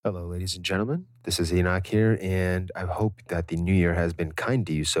Hello, ladies and gentlemen. This is Enoch here, and I hope that the new year has been kind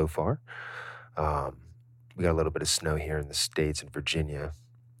to you so far. Um, we got a little bit of snow here in the States in Virginia,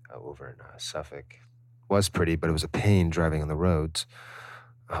 over in Suffolk. Was pretty, but it was a pain driving on the roads.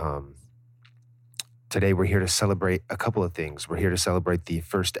 Um, Today, we're here to celebrate a couple of things. We're here to celebrate the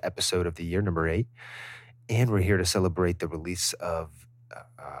first episode of the year, number 8, and we're here to celebrate the release of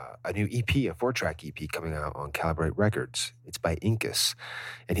a new EP, a 4-track EP coming out on Calibrate Records. It's by Incus.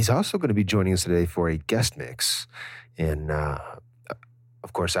 And he's also going to be joining us today for a guest mix. And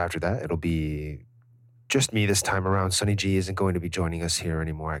of course, after that, it'll be just me this time around. Sonny G isn't going to be joining us here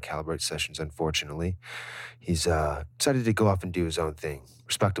anymore at Calibrate Sessions, unfortunately. He's decided to go off and do his own thing,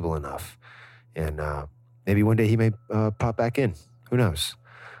 respectable enough. And maybe one day he may pop back in. Who knows?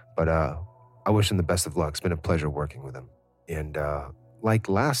 But I wish him the best of luck. It's been a pleasure working with him. And like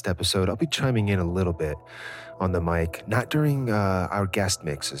last episode, I'll be chiming in a little bit on the mic, not during our guest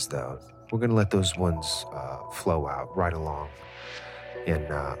mixes, though. We're going to let those ones flow out right along. And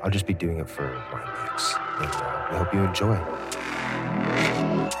I'll just be doing it for my mix. And we hope you enjoy.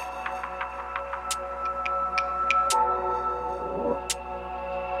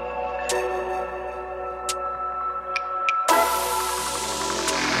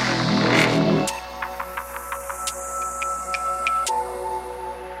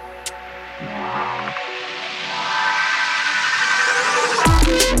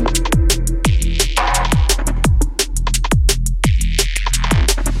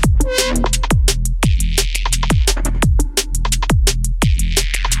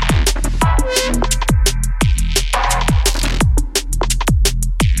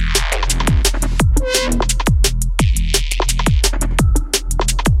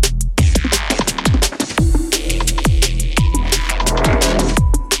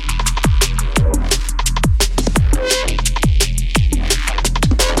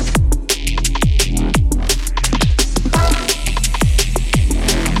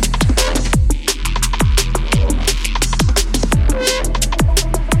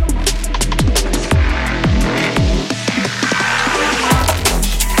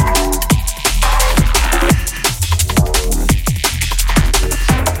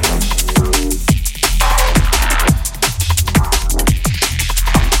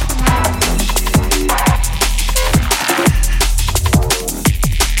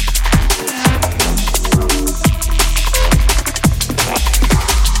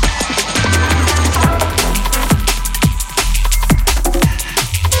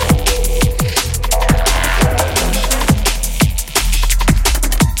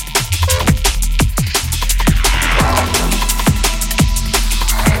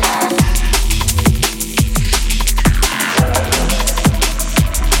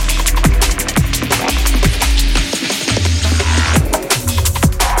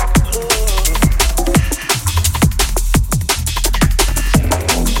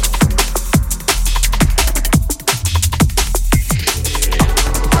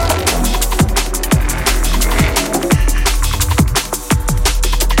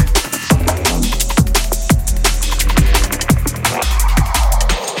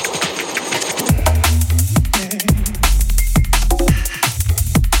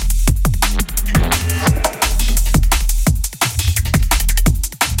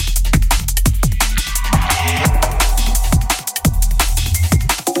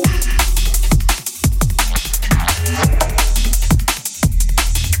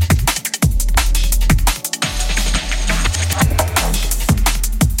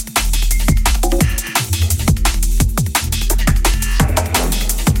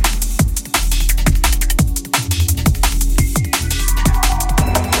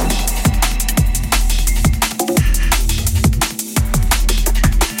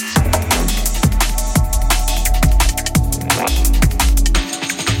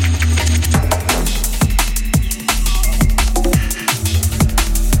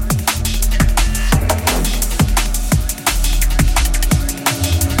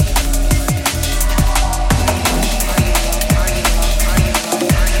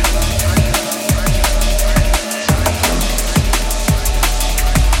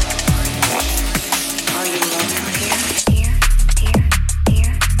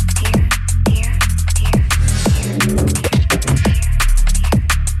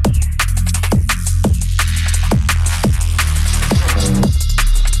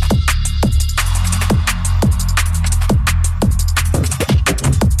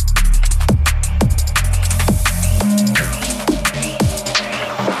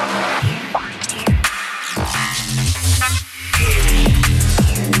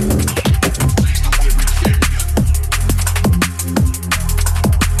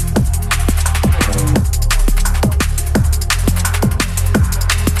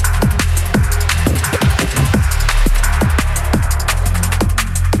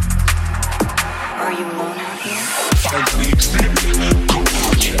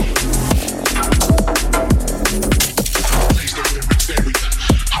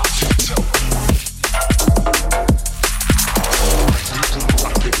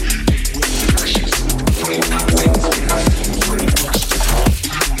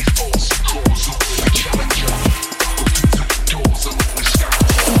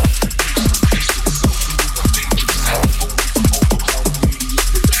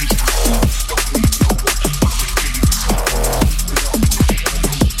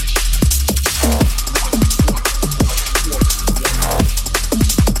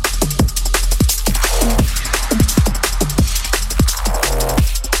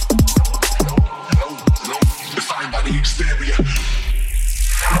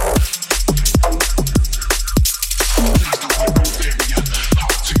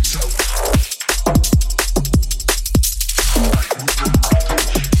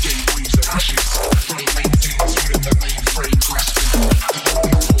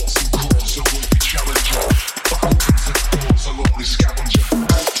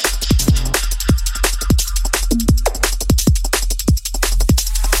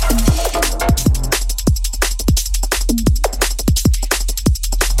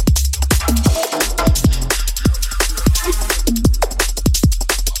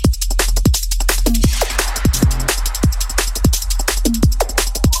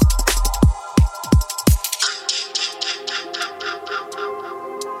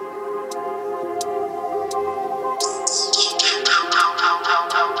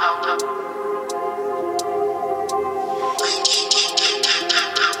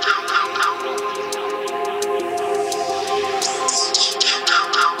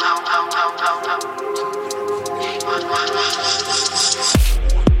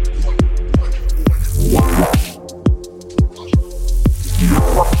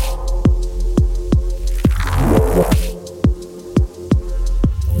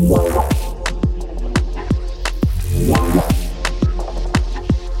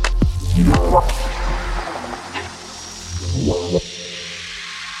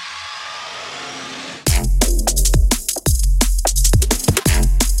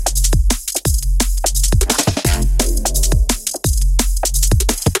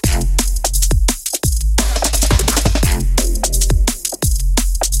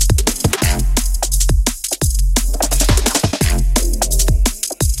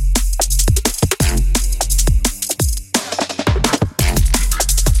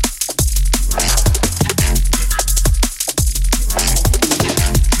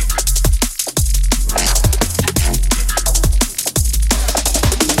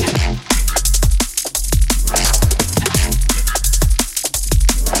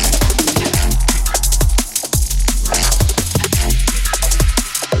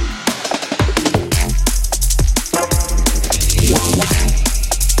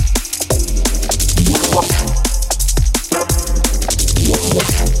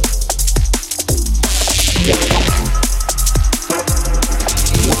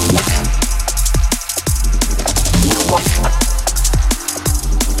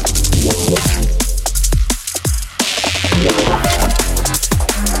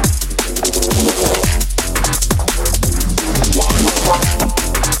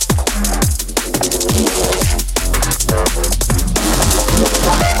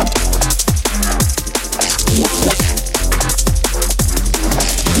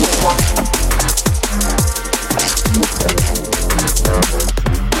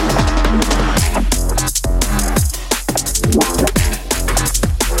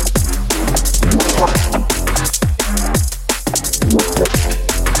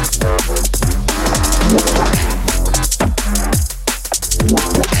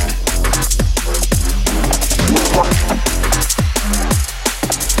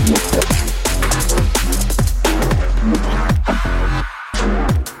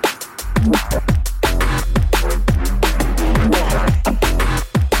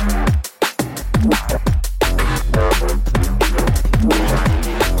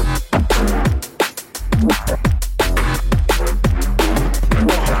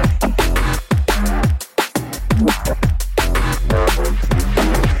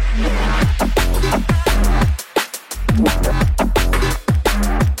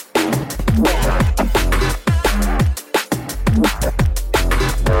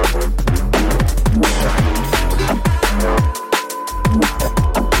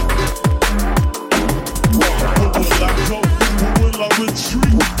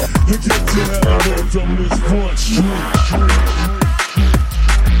 and get the hell away from this front street.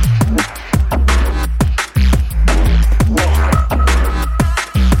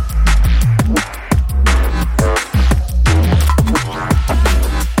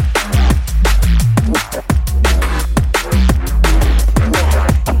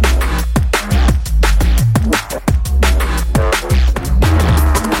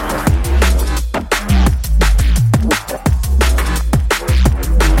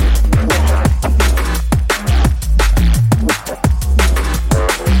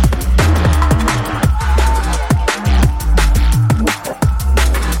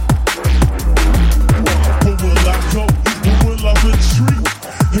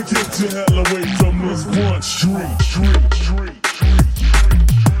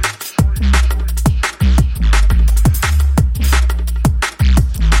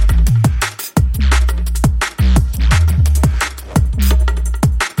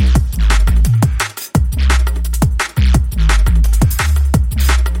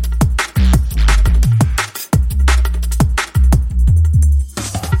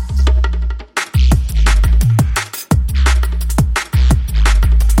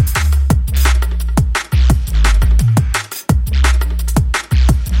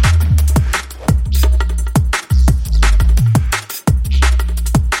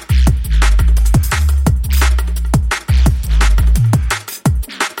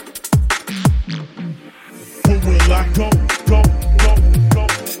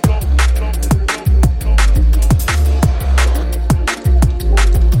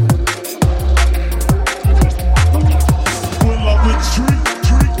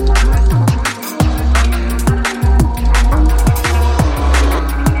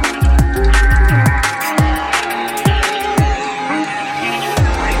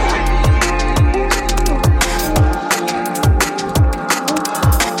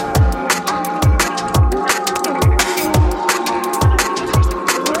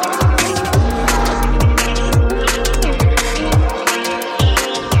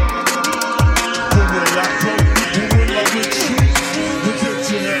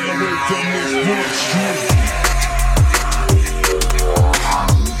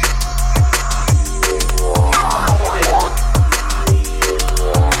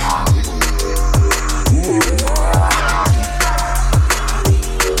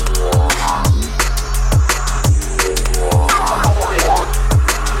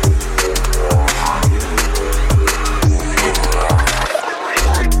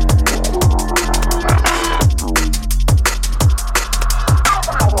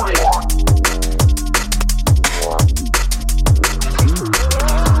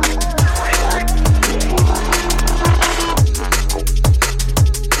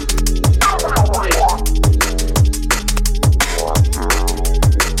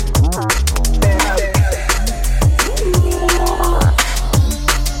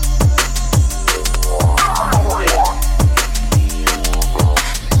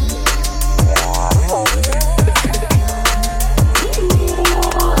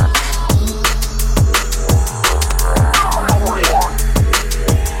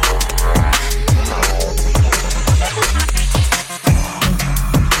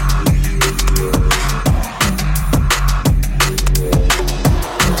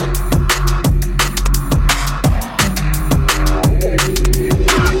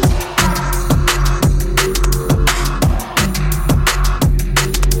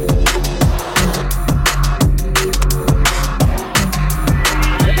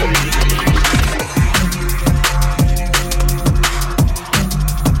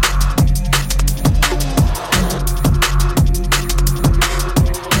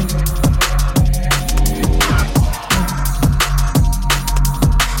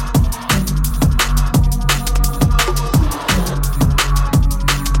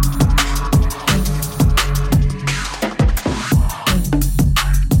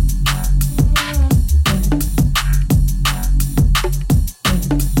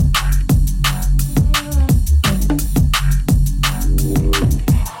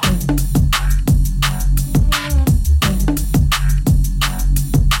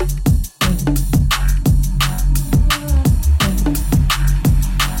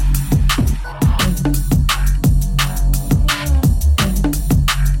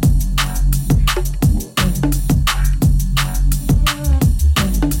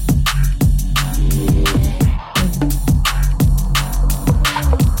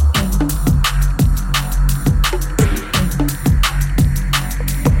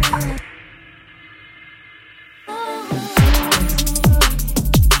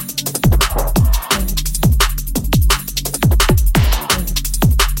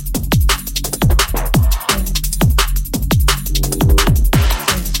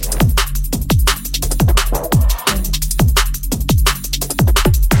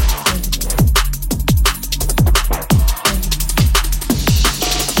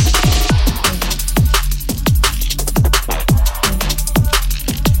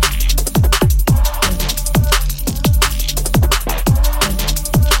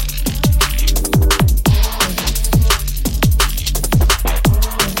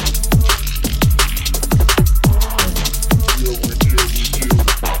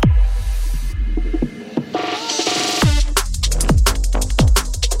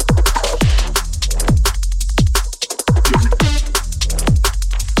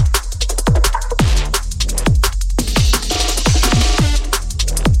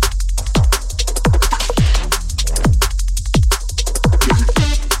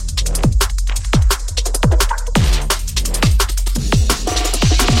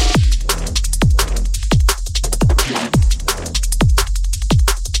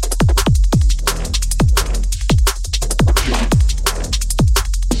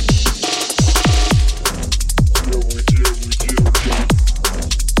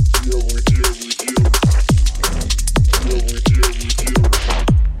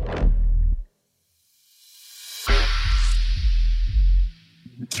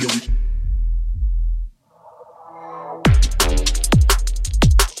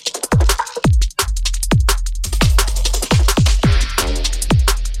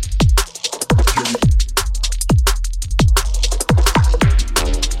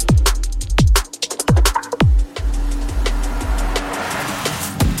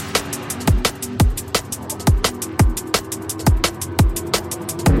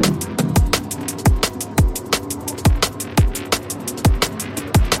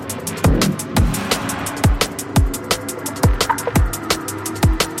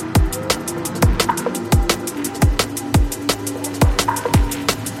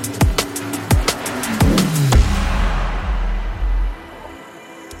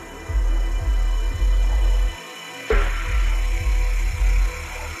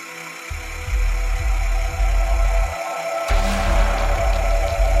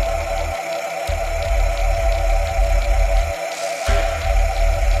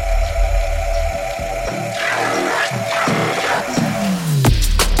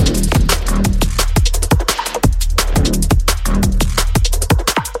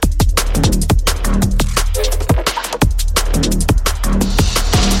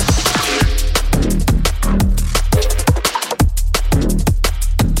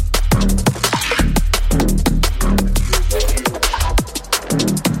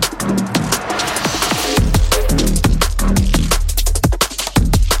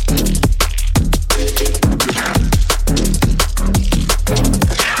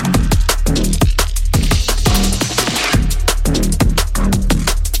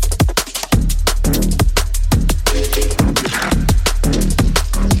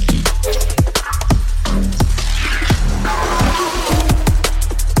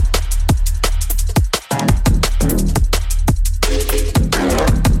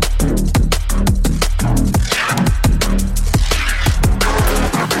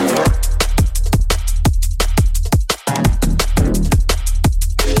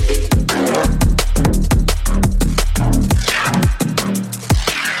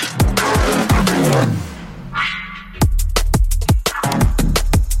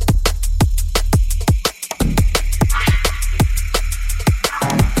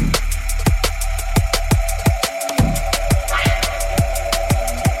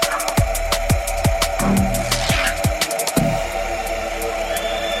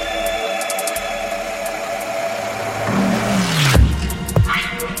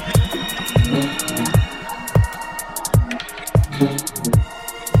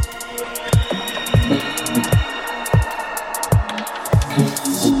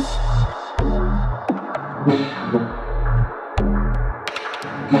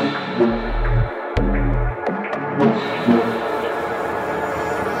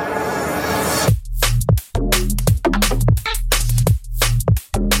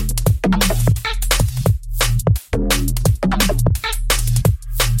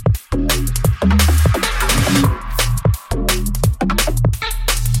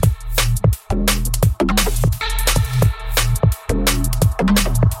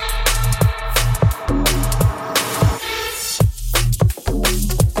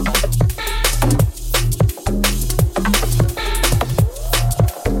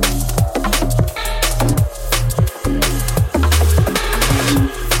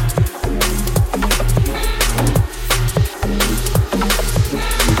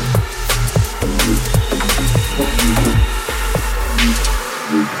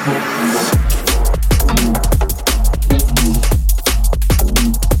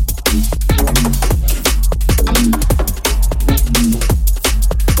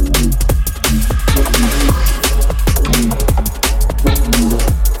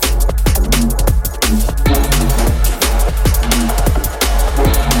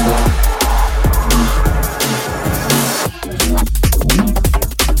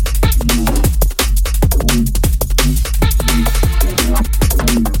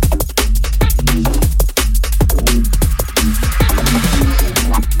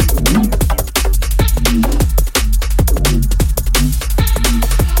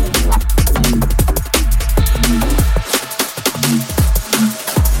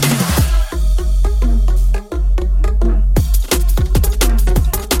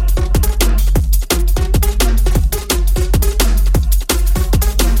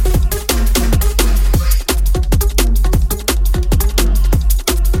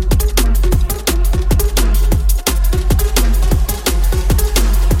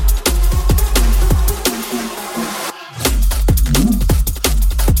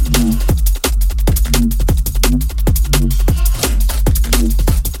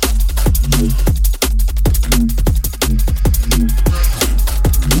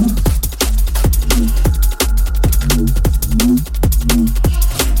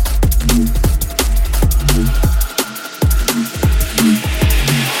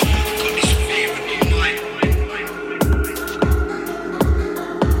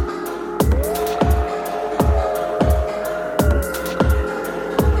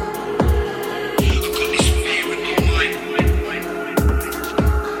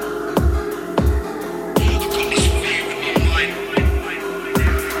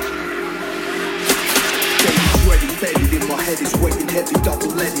 heavy,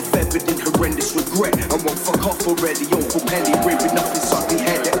 double-headed, feathered in horrendous regret. I won't fuck off already, awful penny, ripping up inside me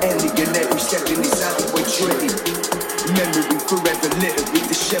head at any and every step in this alleyway treading. Memory forever littered with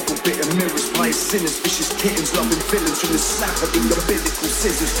disheveled bitter mirrors, pious sinners, vicious kittens, loving villains from the slap of the umbilical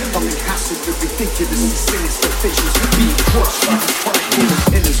scissors. I'm being hassled with ridiculous and sinister visions, being crushed by the fight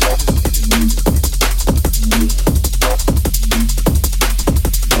pillars.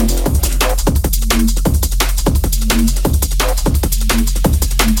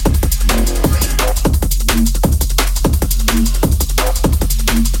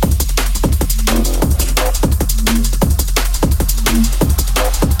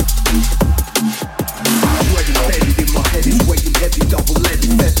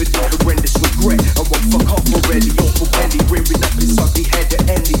 Horrendous regret. I won't fuck off already. Awful penny rearing up inside me head at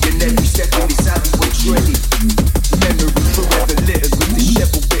any and every step in this alley.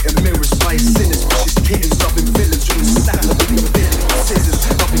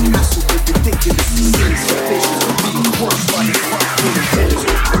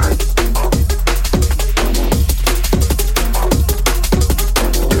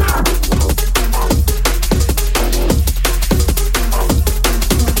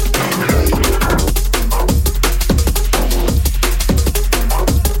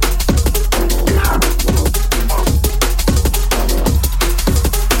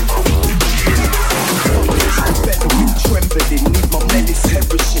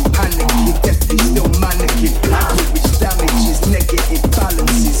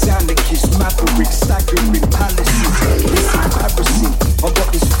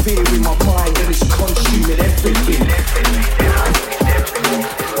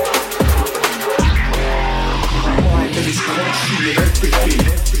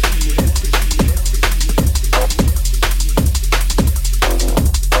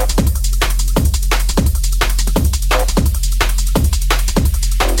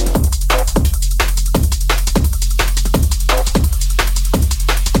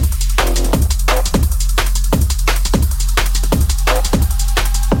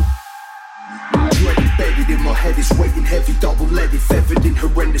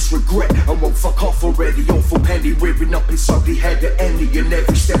 horrendous regret. I won't fuck off already, awful penny rearing up inside the head of any and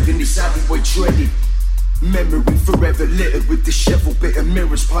every step in this alleyway dreaded. Memory forever littered with disheveled bitter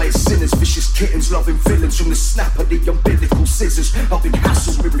mirrors, pious sinners, vicious kittens, loving villains from the snap of the umbilical scissors. I've been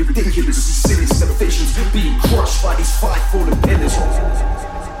hassled with ridiculous and sinister visions, being crushed by these five fallen pillars.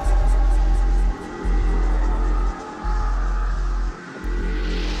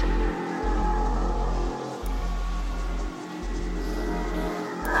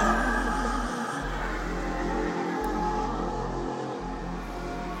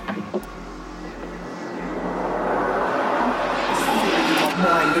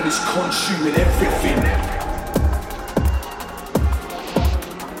 Consuming everything.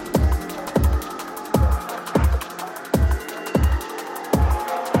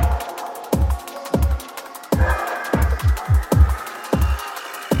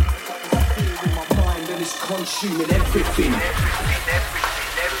 My mind and it's consuming everything.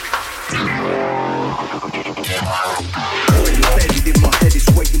 Embedded in my head, it's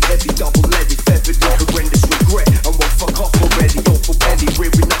weighing heavy, double-leaded, feathered in horrendous regret. I won't fuck off already, awful penny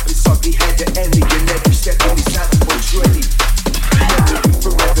rearing up inside the head of any and every step in this alleyway dreaded. Memory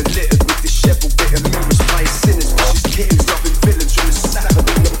forever littered with disheveled bitter mirrors, pious sinners, vicious kittens, loving villains from the snap of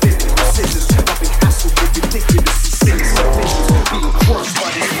the umbilical scissors. I've been hassled with ridiculous and sinister visions, being crushed by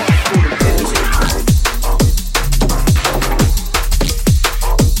these five fallen pillars.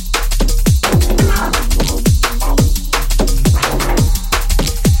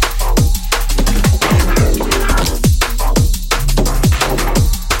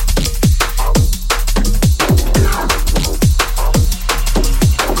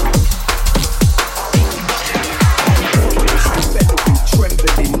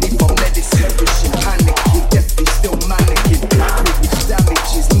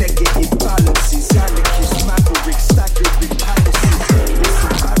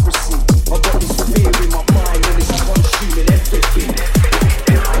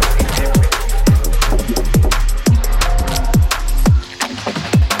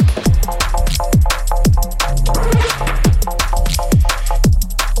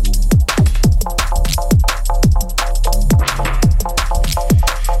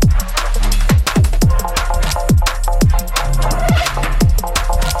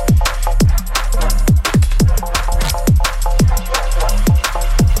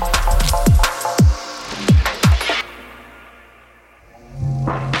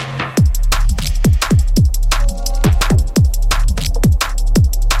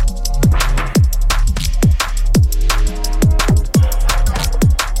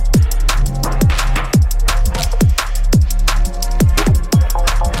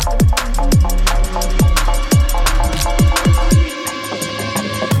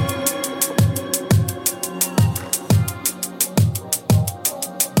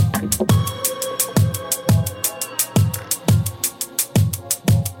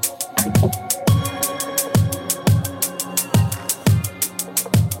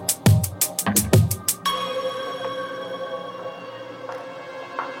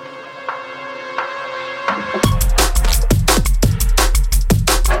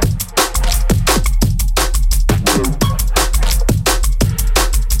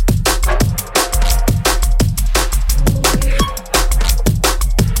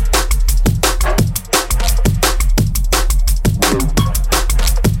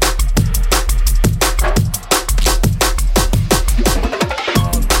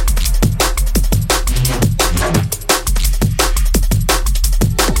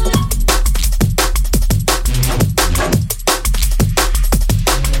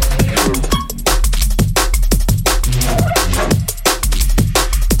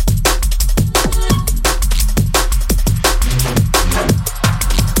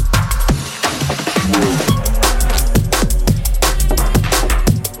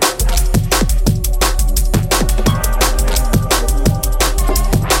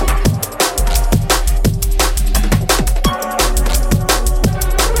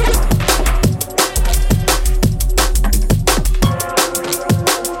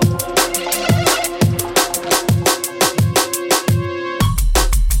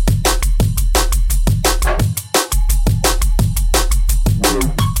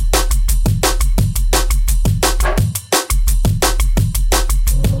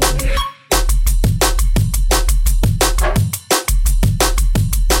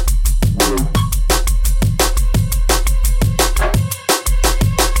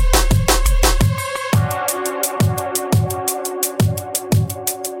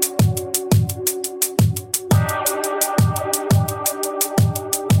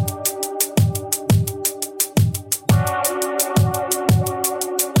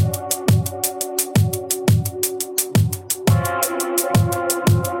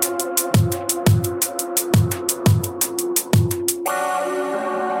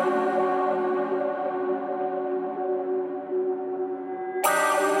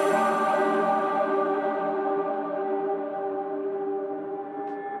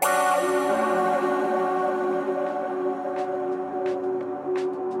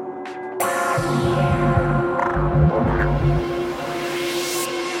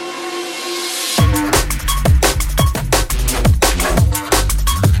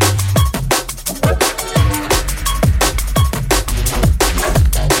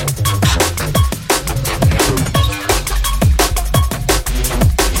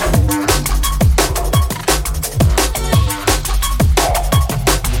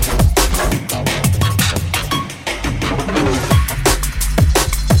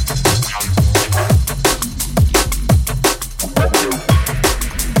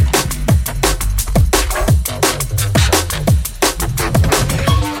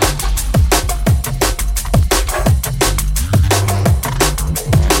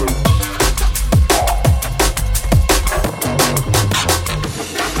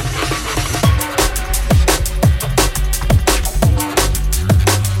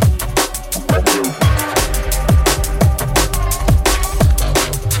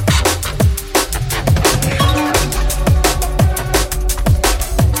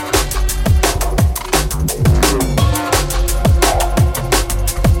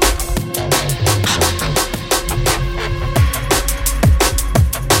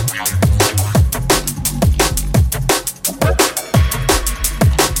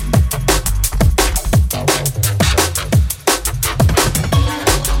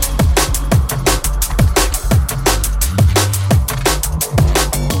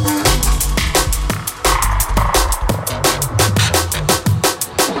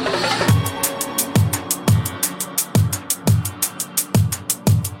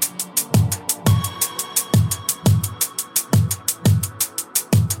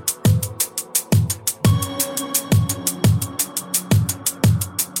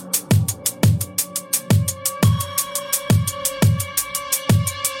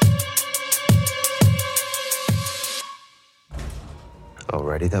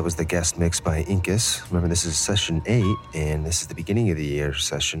 Alrighty, that was the guest mix by Incus. Remember, this is session 8, and this is the beginning of the year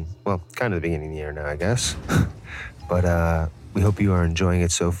session. Well, kind of the beginning of the year now, I guess. But we hope you are enjoying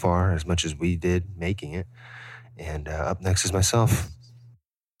it so far as much as we did making it. And up next is myself.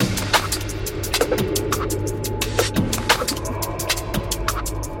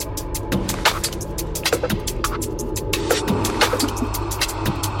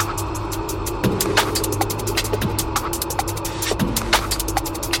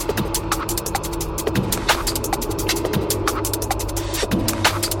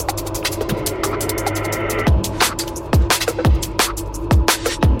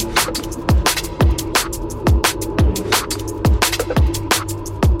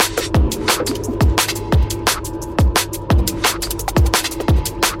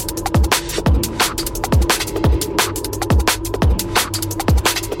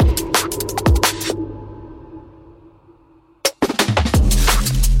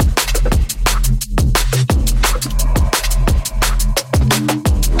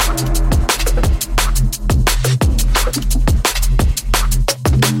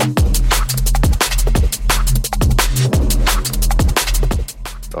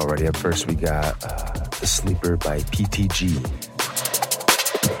 First, we got The Sleeper by PTG.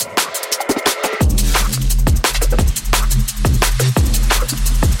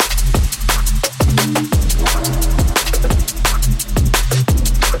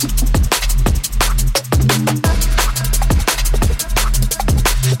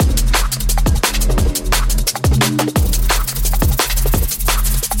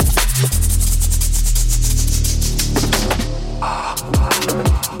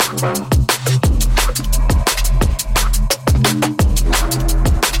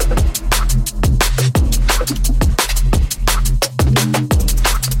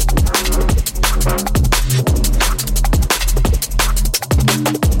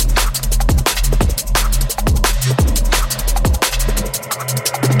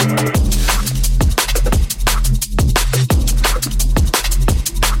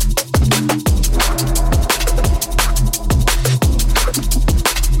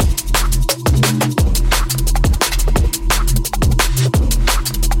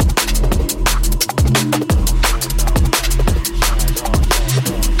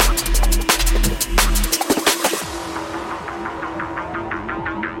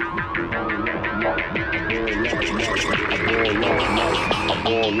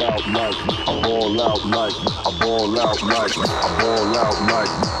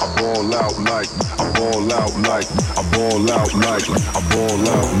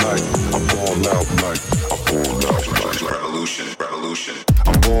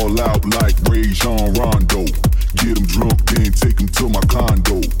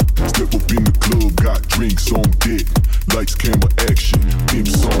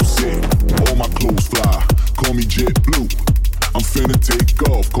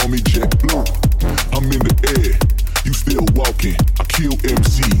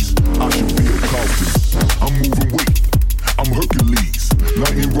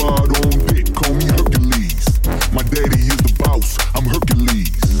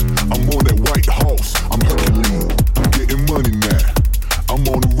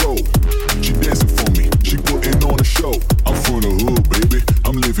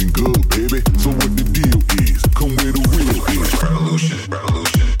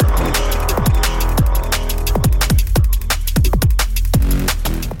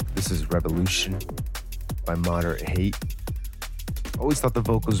 Thought the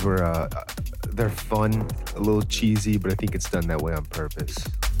vocals were they're fun, a little cheesy, but I think it's done that way on purpose.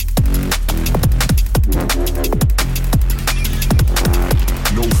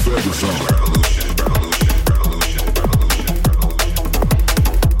 No feathers on.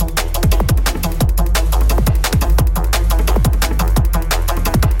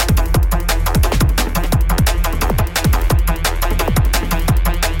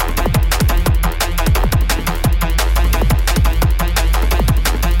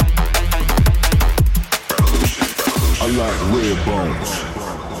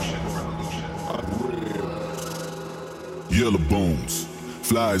 Yellow bones,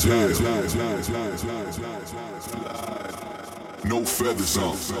 flies hell, no feathers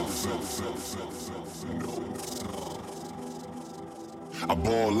on. I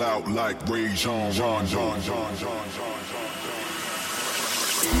ball out like Ray Jean Rondo.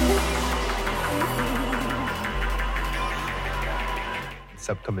 This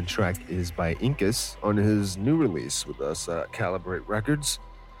upcoming track is by Incus on his new release with us at Calibrate Records.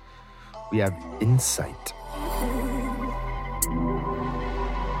 We have Insight.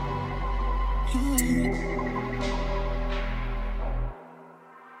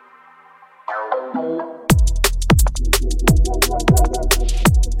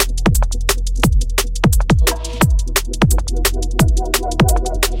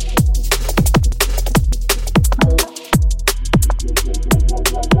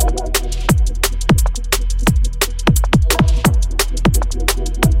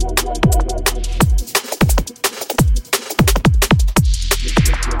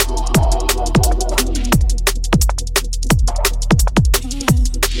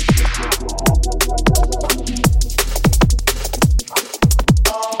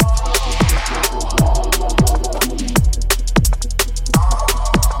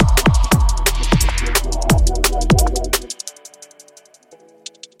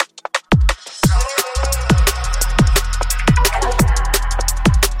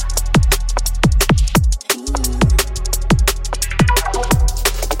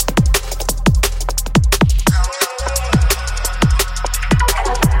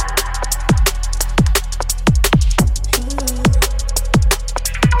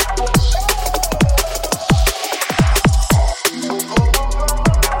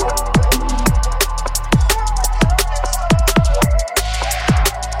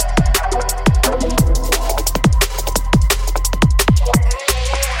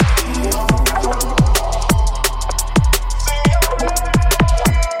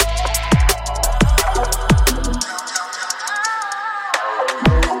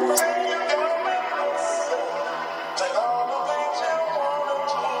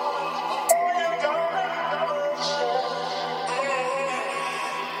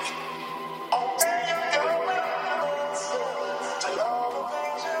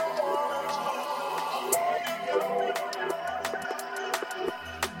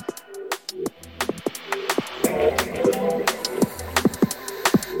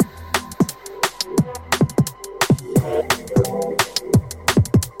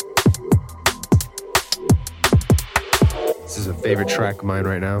 favorite track of mine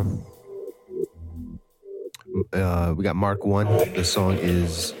right now. We got Mark 1. The song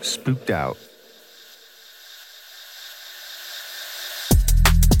is Spooked Out.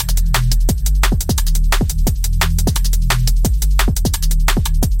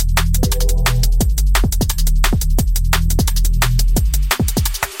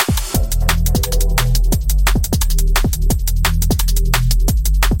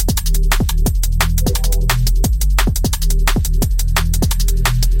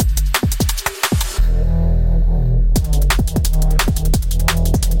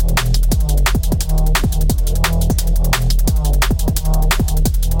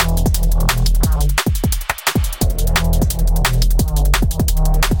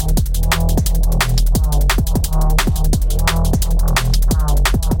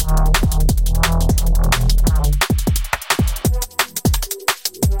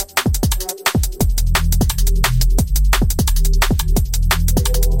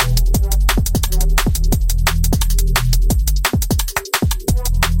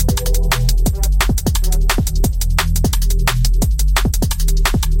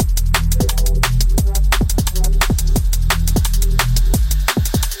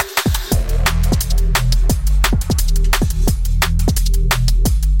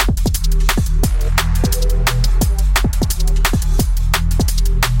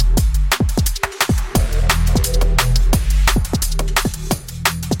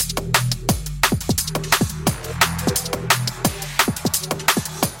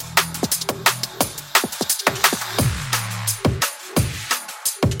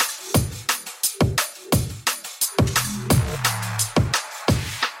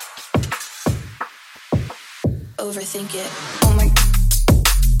 Overthink it. Oh my.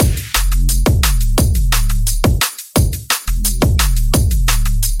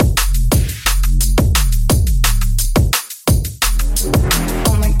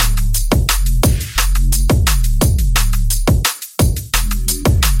 Oh my.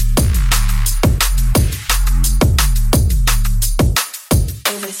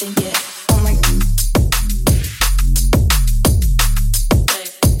 Overthink it. Oh my.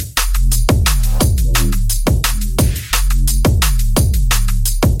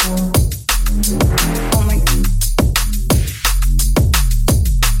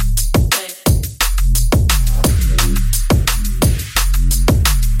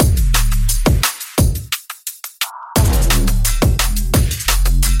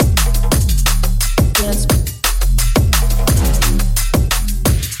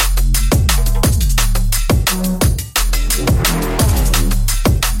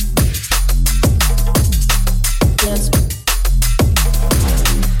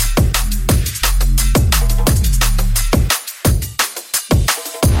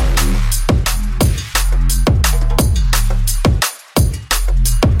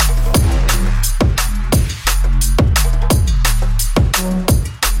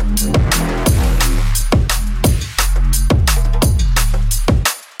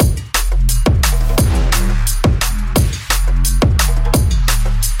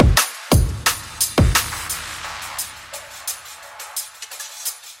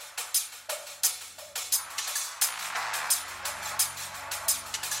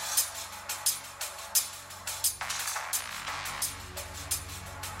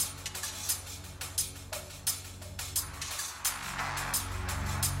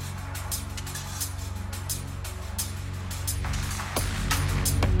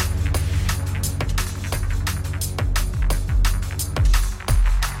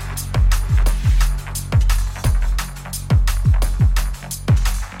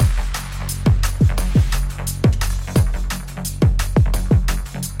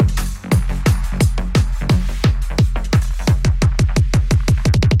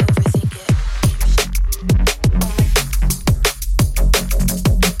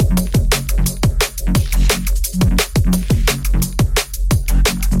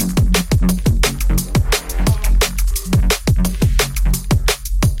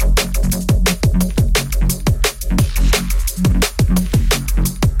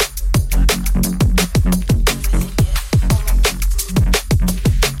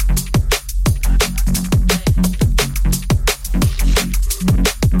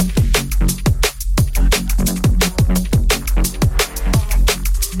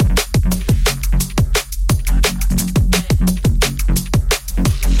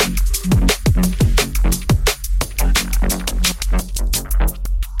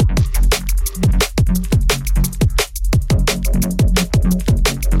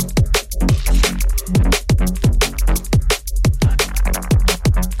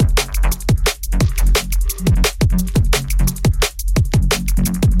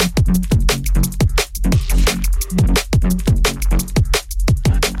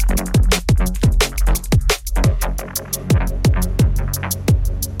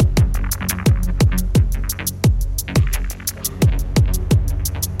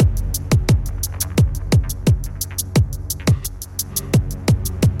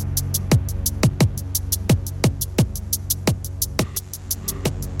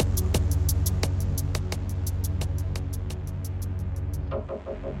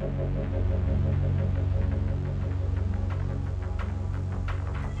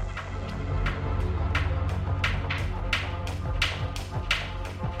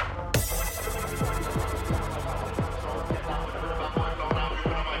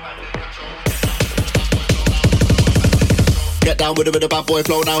 Get down with a bad boy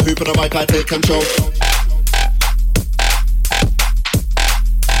flow now. Who put the mic? I take control.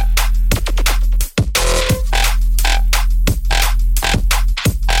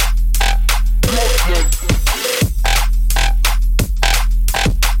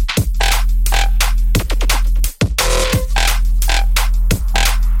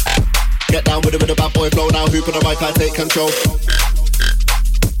 Get down with a bad boy flow now. Who put the mic? I take control.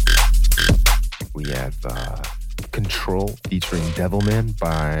 We have Control featuring Devilman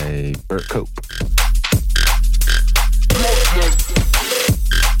by Burt Cope.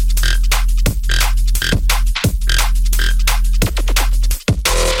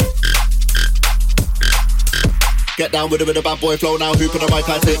 Get down with a bad boy flow now. Who put the mic?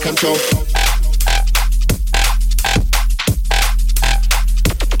 I take control.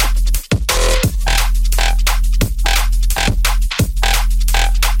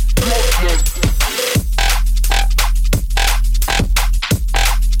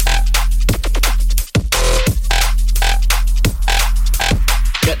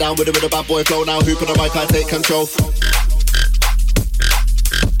 Get down with a bad boy flow now. Who put the mic? I take control.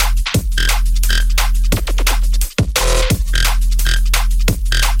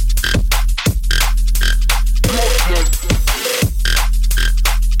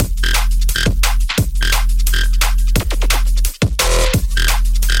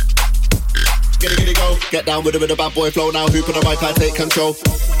 Get down with a bad boy flow now. Who put the mic? I take control.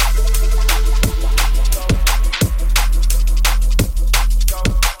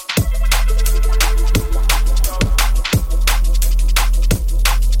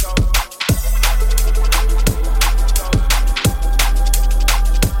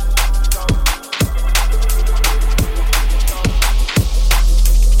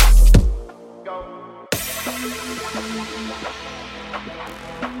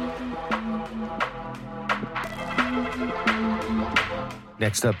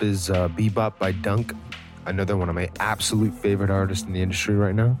 Next up is Bebop by Dunk, another one of my absolute favorite artists in the industry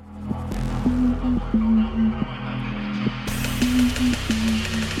right now.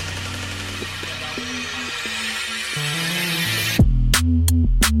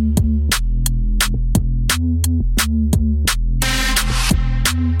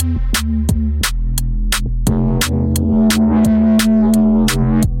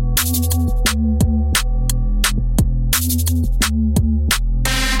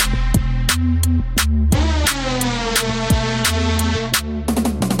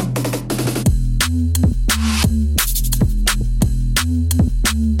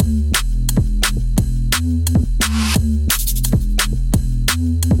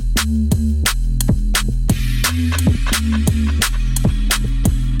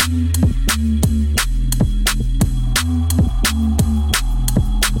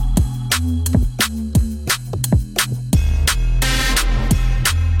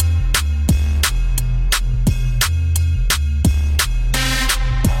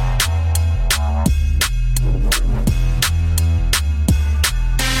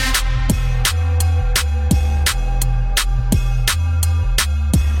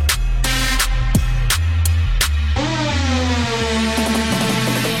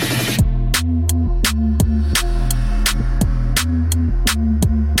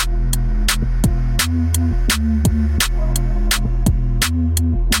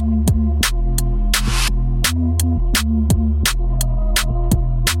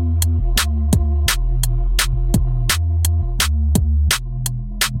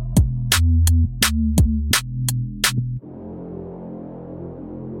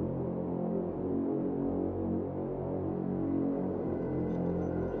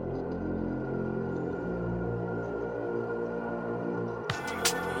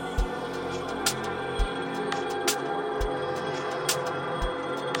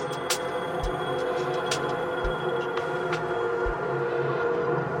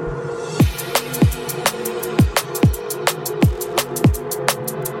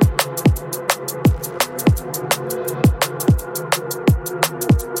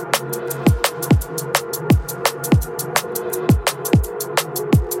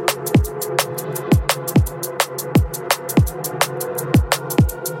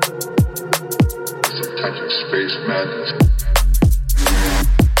 Space Madness.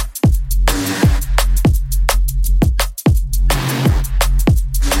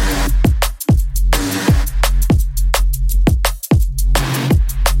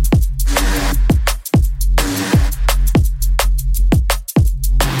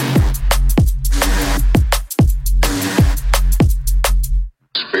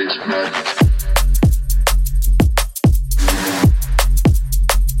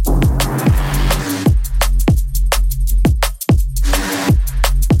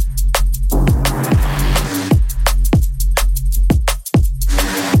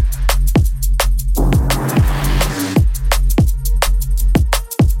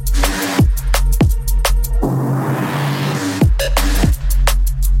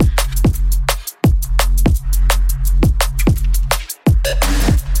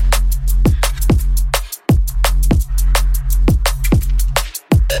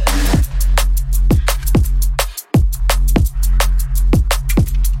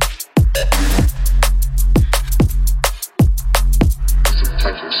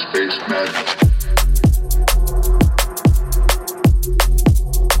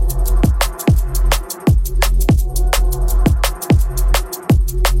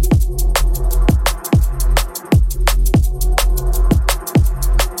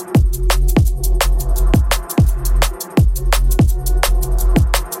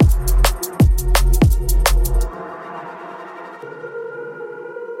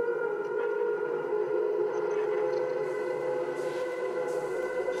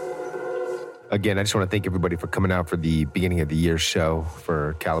 Again, I just want to thank everybody for coming out for the beginning of the year show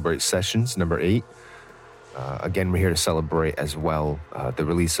for Calibrate Sessions number 8. Again, we're here to celebrate as well the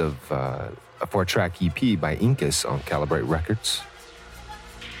release of a 4-track EP by Incus on Calibrate Records.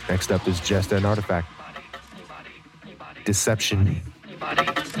 Next up is Just an Artifact. Deception.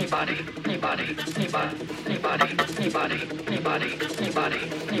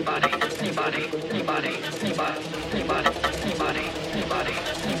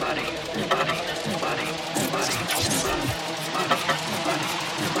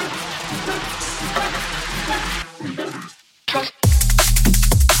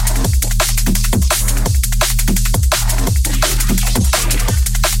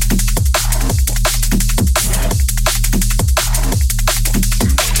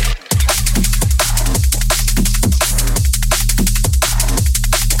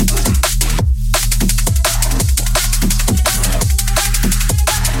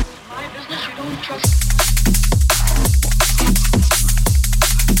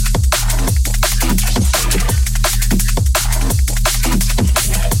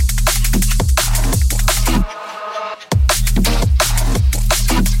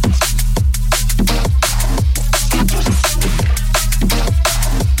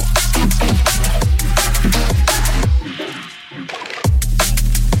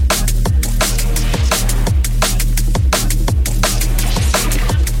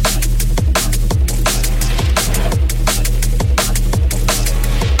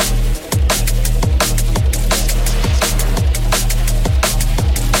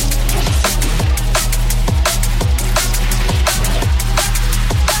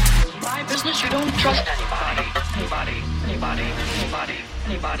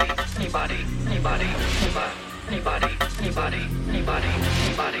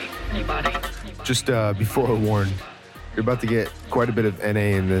 Just before I warn, you're about to get quite a bit of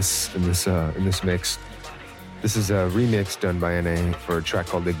NA in this mix. This is a remix done by NA for a track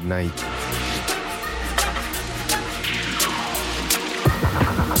called Ignite.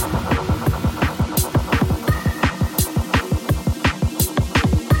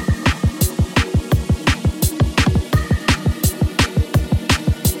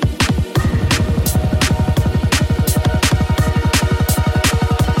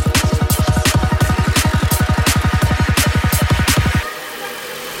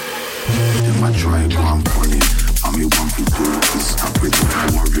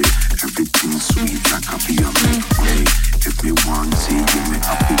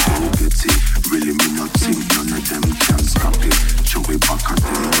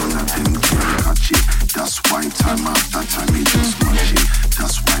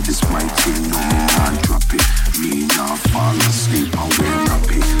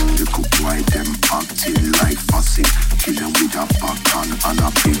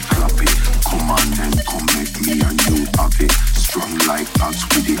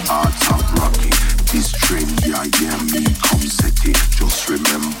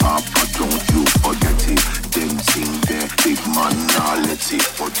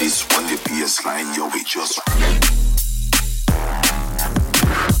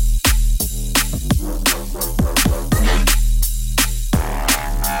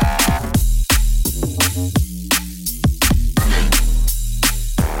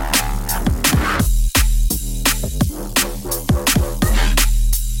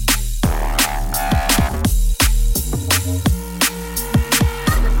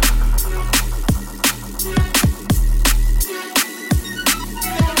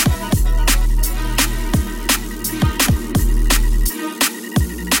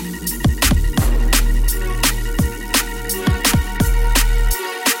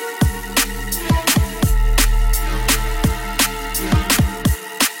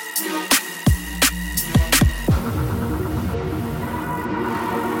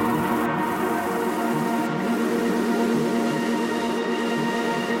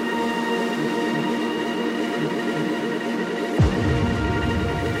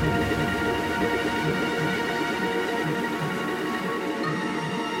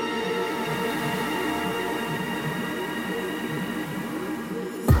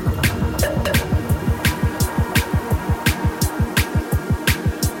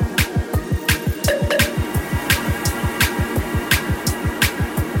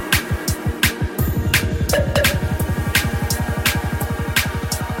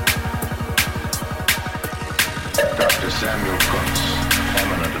 Samuel Cox,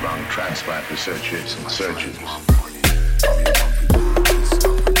 eminent among transplant researchers and surgeons.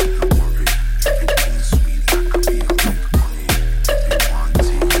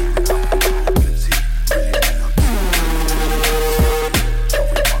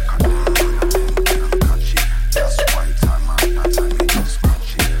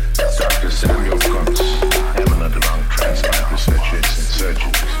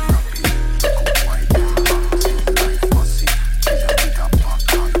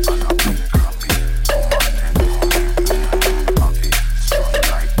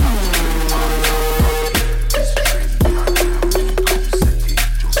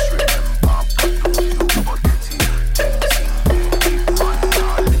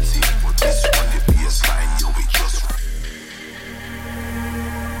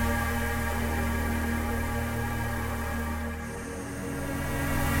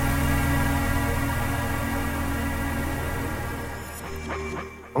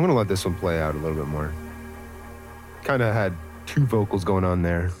 I'm gonna let this one play out a little bit more. Kind of had two vocals going on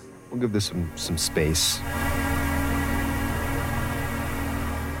there. We'll give this some space.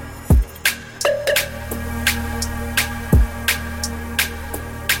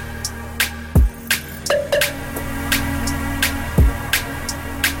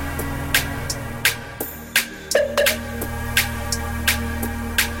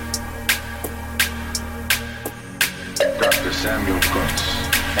 Dr. Samuel Kuntz,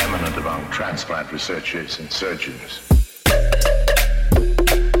 eminent among transplant researchers and surgeons.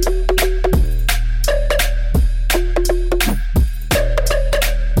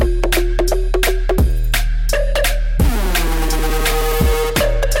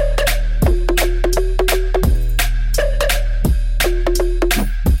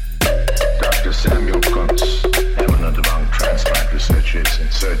 Dr. Samuel Kuntz, eminent among transplant researchers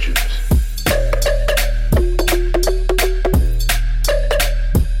and surgeons.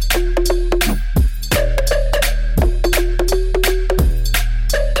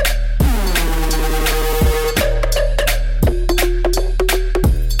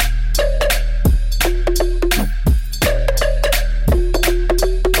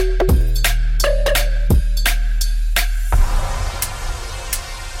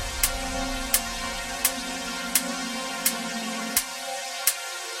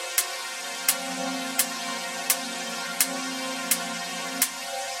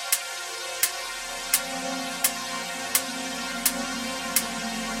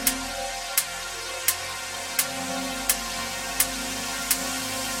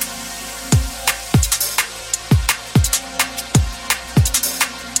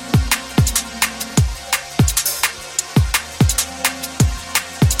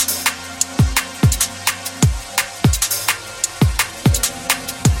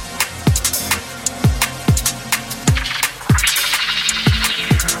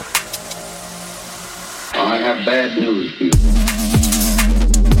 I have bad news for you.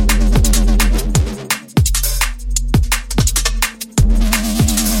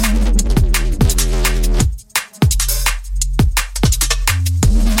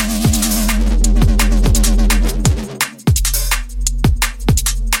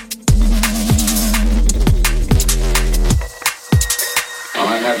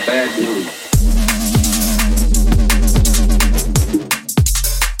 I have bad news.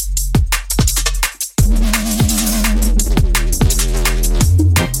 I have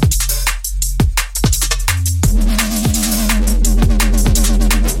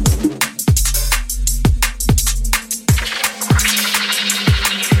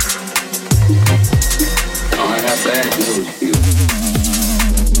bad news for you.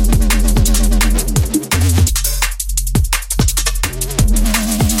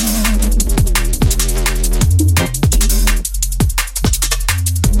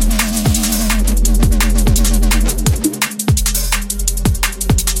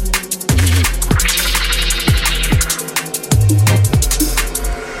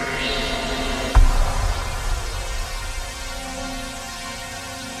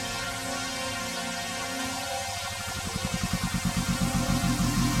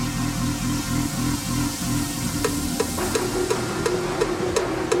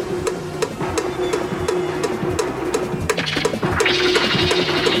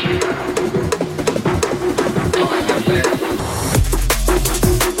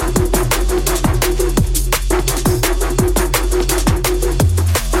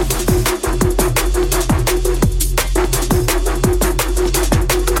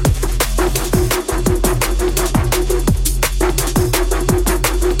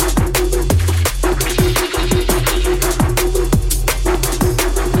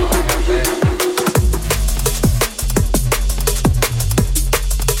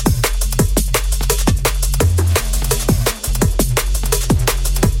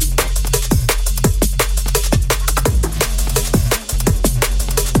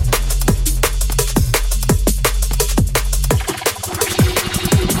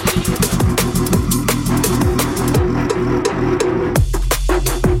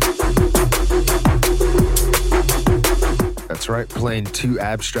 That's right, playing two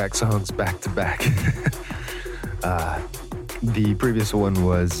abstract songs back to back. The previous one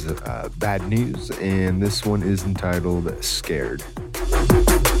was Bad News, and this one is entitled Scared.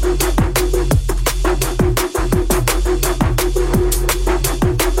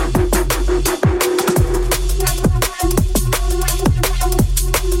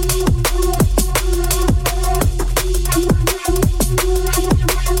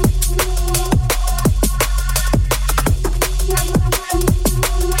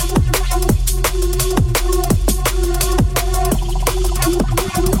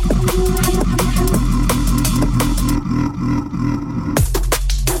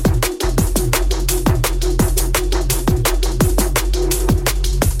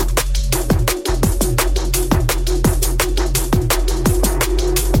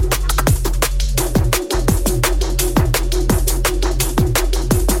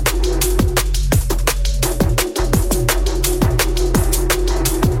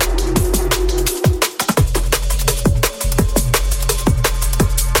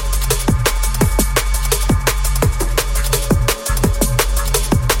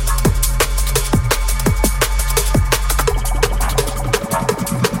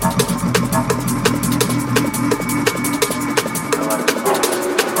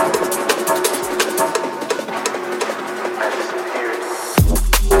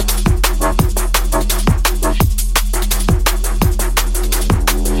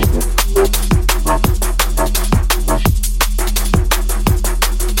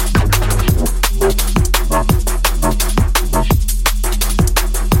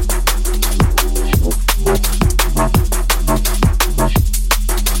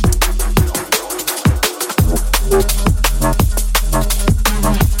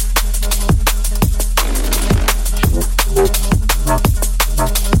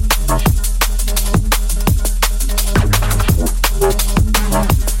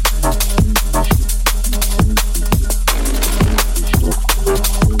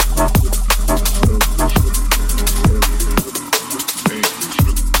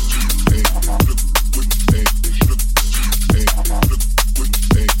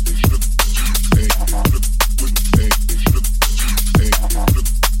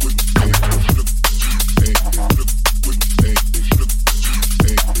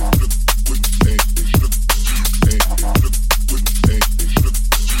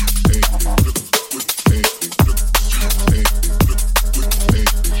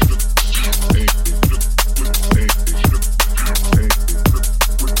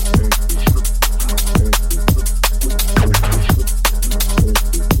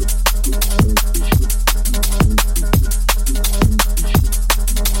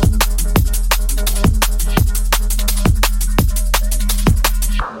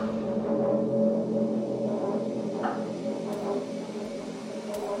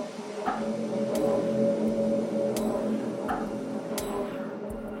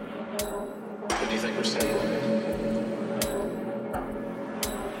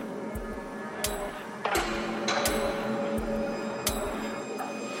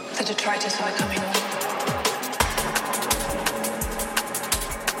 The detritus are coming on.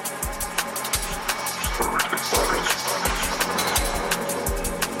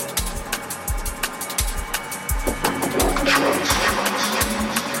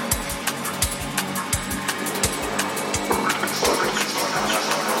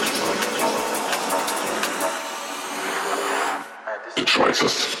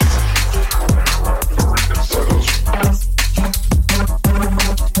 Detritus.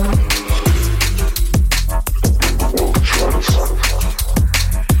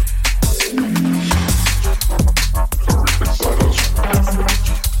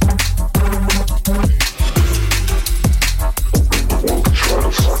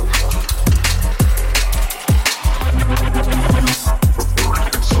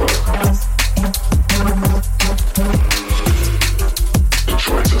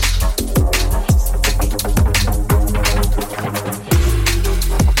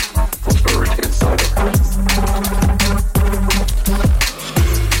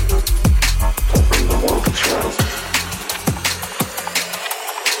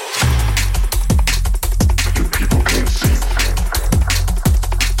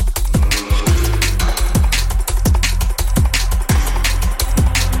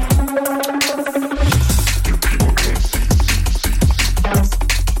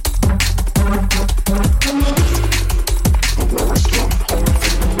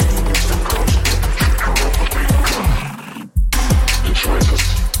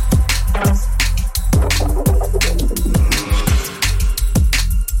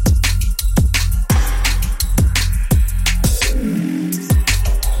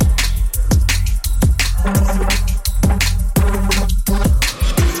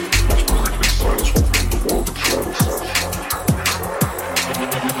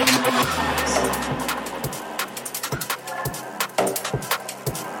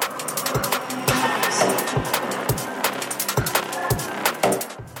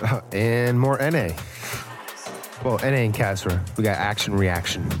 And more NA. Well, NA and Casper. We got action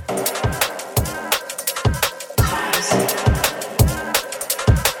reaction.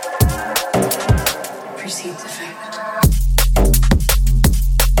 Precedes effect.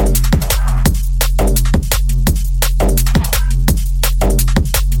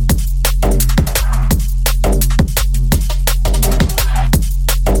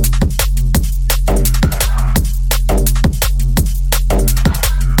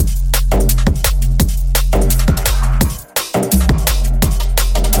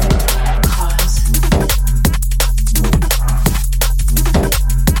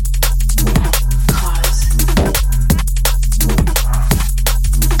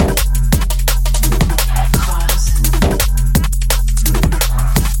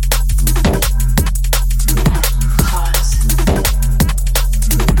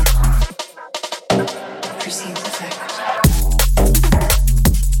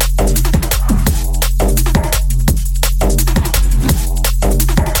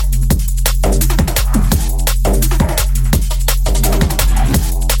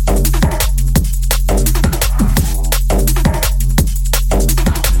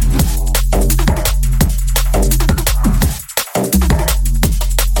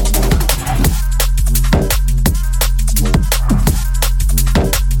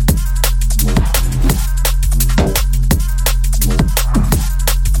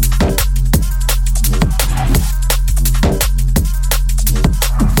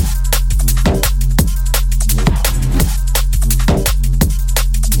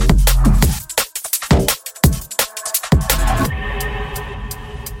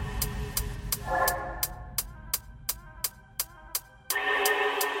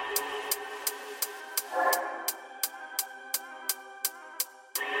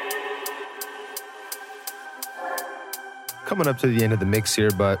 Coming up to the end of the mix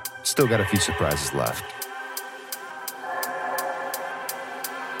here, but still got a few surprises left.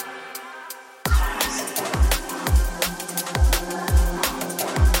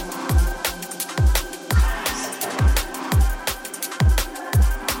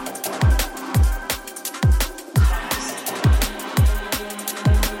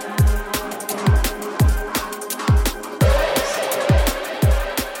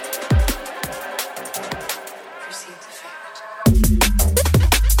 Precedes effect.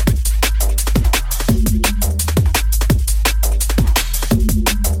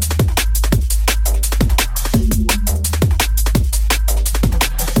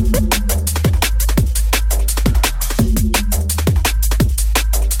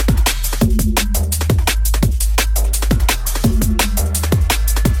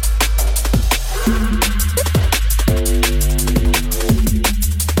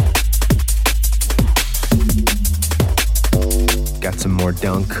 more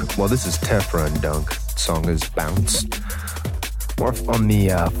Dunk. Well, this is Teflon Dunk. The song is Bounce. More on the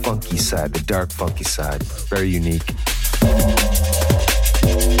funky side, the dark funky side. Very unique.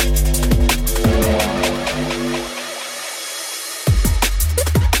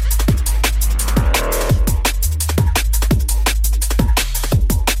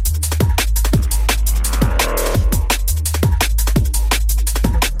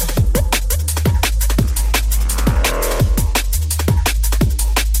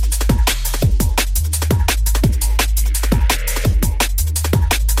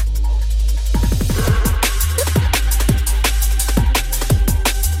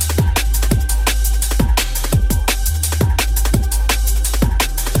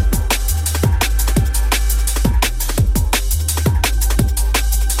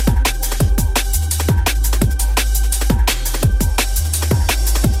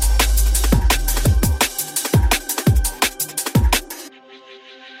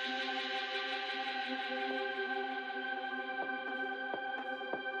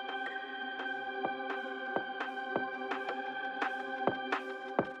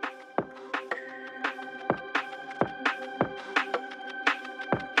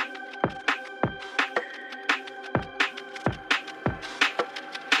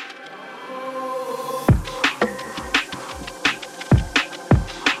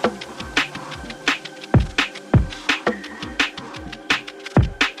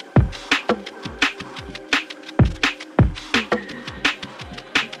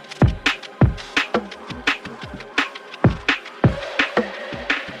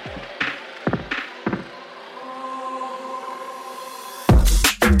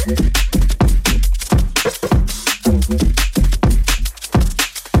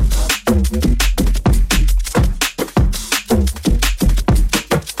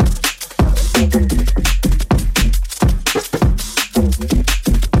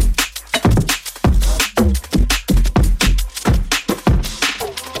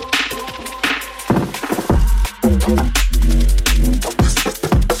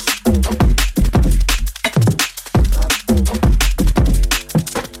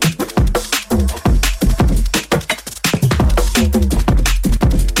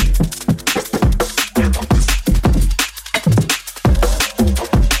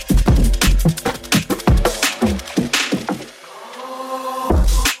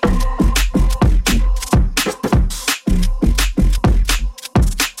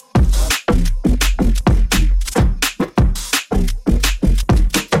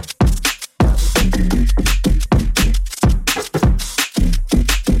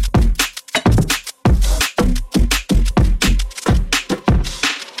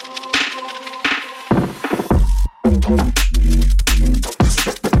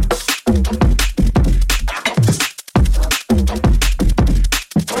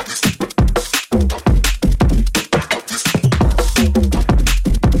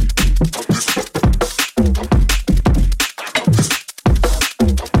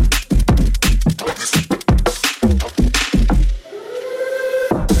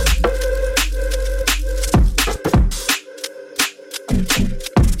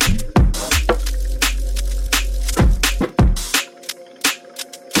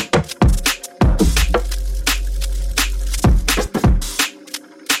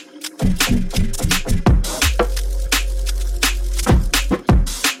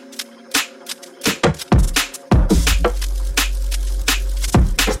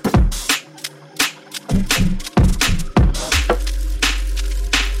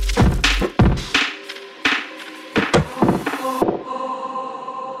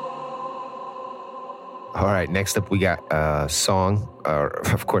 All right, next up we got a song.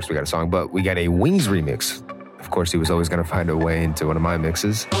 Of course we got a song, but we got a Wings remix. Of course, he was always going to find a way into one of my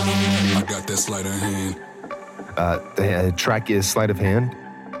mixes. I got that sleight of hand. The track is Sleight of Hand,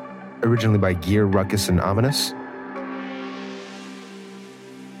 originally by Gear, Ruckus, and Ominous.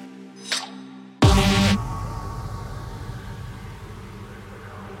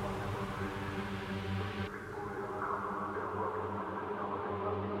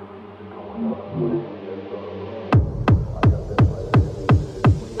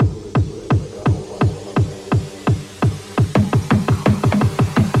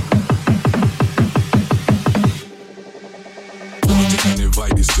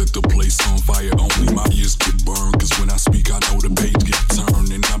 Set the place on fire, only my ears get burned. Cause when I speak, I know the page get turned.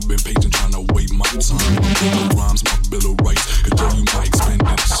 And I've been patient trying to wait my turn. My bill of rhymes, my bill of rights. Could tell you my expanded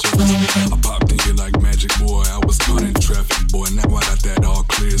service. I popped in here like magic, boy. I was caught in traffic, boy. Now I got that all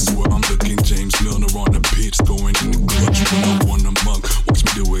clear. Swear I'm looking James Milner on the pitch, throwing in the clutch. When I won the mug, watch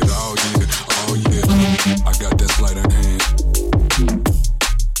me do it all year, all year. I got that sleight of hand.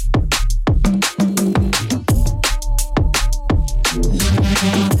 I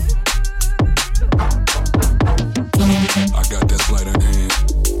got that sleight of hand.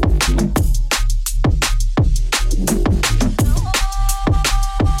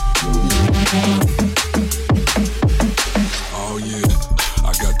 Oh yeah,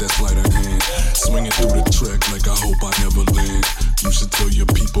 I got that sleight of hand. Swinging through the track like I hope I never land. You should tell your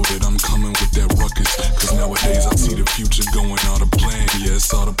people that I'm coming with that ruckus. Cause nowadays I see the future going out of plan. Yeah,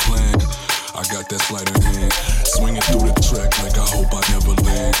 it's out of plan. I got that sleight of hand. Swinging through the track like I hope I never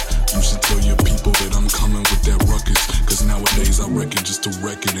land. You should tell your people that I'm coming with that ruckus. Cause nowadays I wreck it just to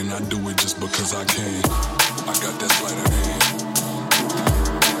wreck it. And I do it just because I can. I got that sleight of hand.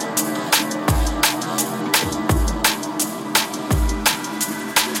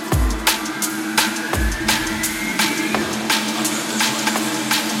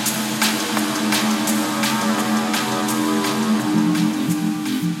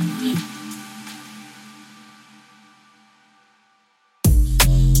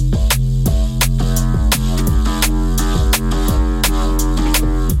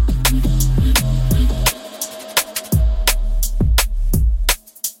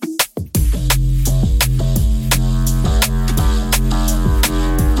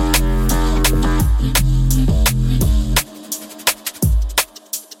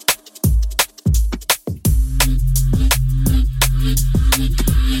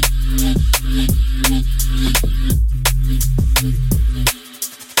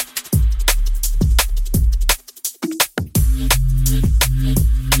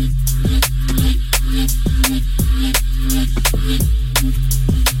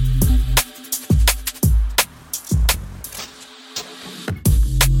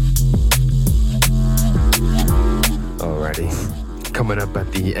 Coming up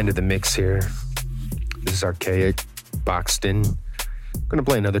at the end of the mix here, this is Archaic, Boxed In. I'm going to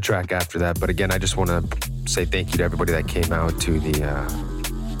play another track after that, but again, I just want to say thank you to everybody that came out to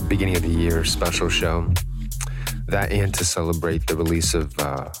the beginning of the year special show. That and to celebrate the release of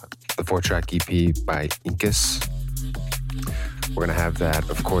the 4-track EP by Incus. We're going to have that,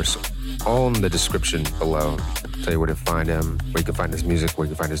 of course, all in the description below. I'll tell you where to find him, where you can find his music, where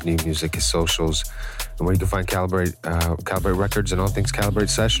you can find his new music, his socials, and where you can find Calibrate Records and all things Calibrate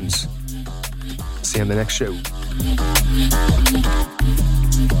Sessions. See you on the next show.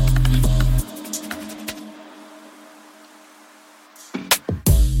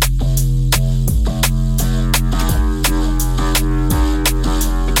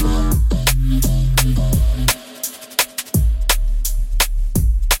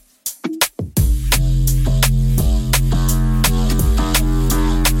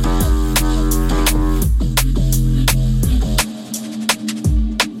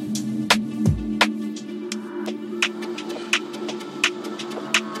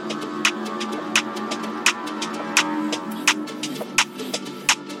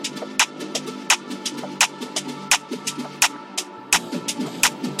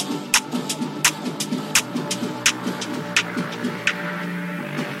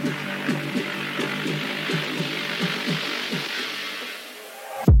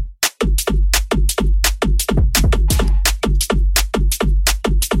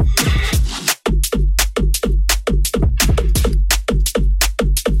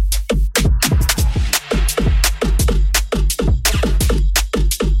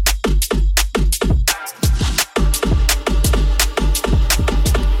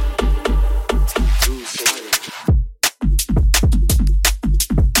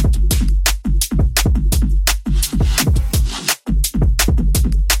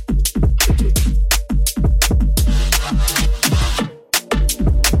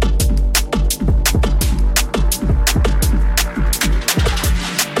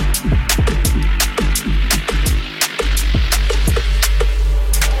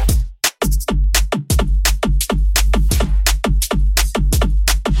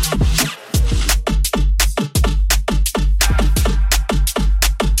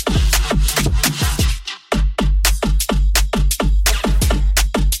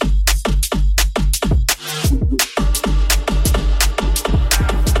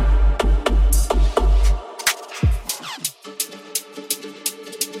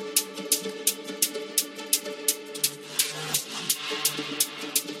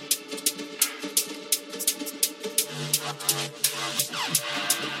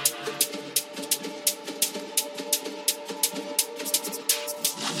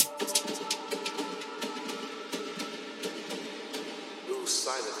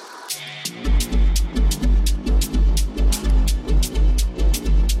 Silent.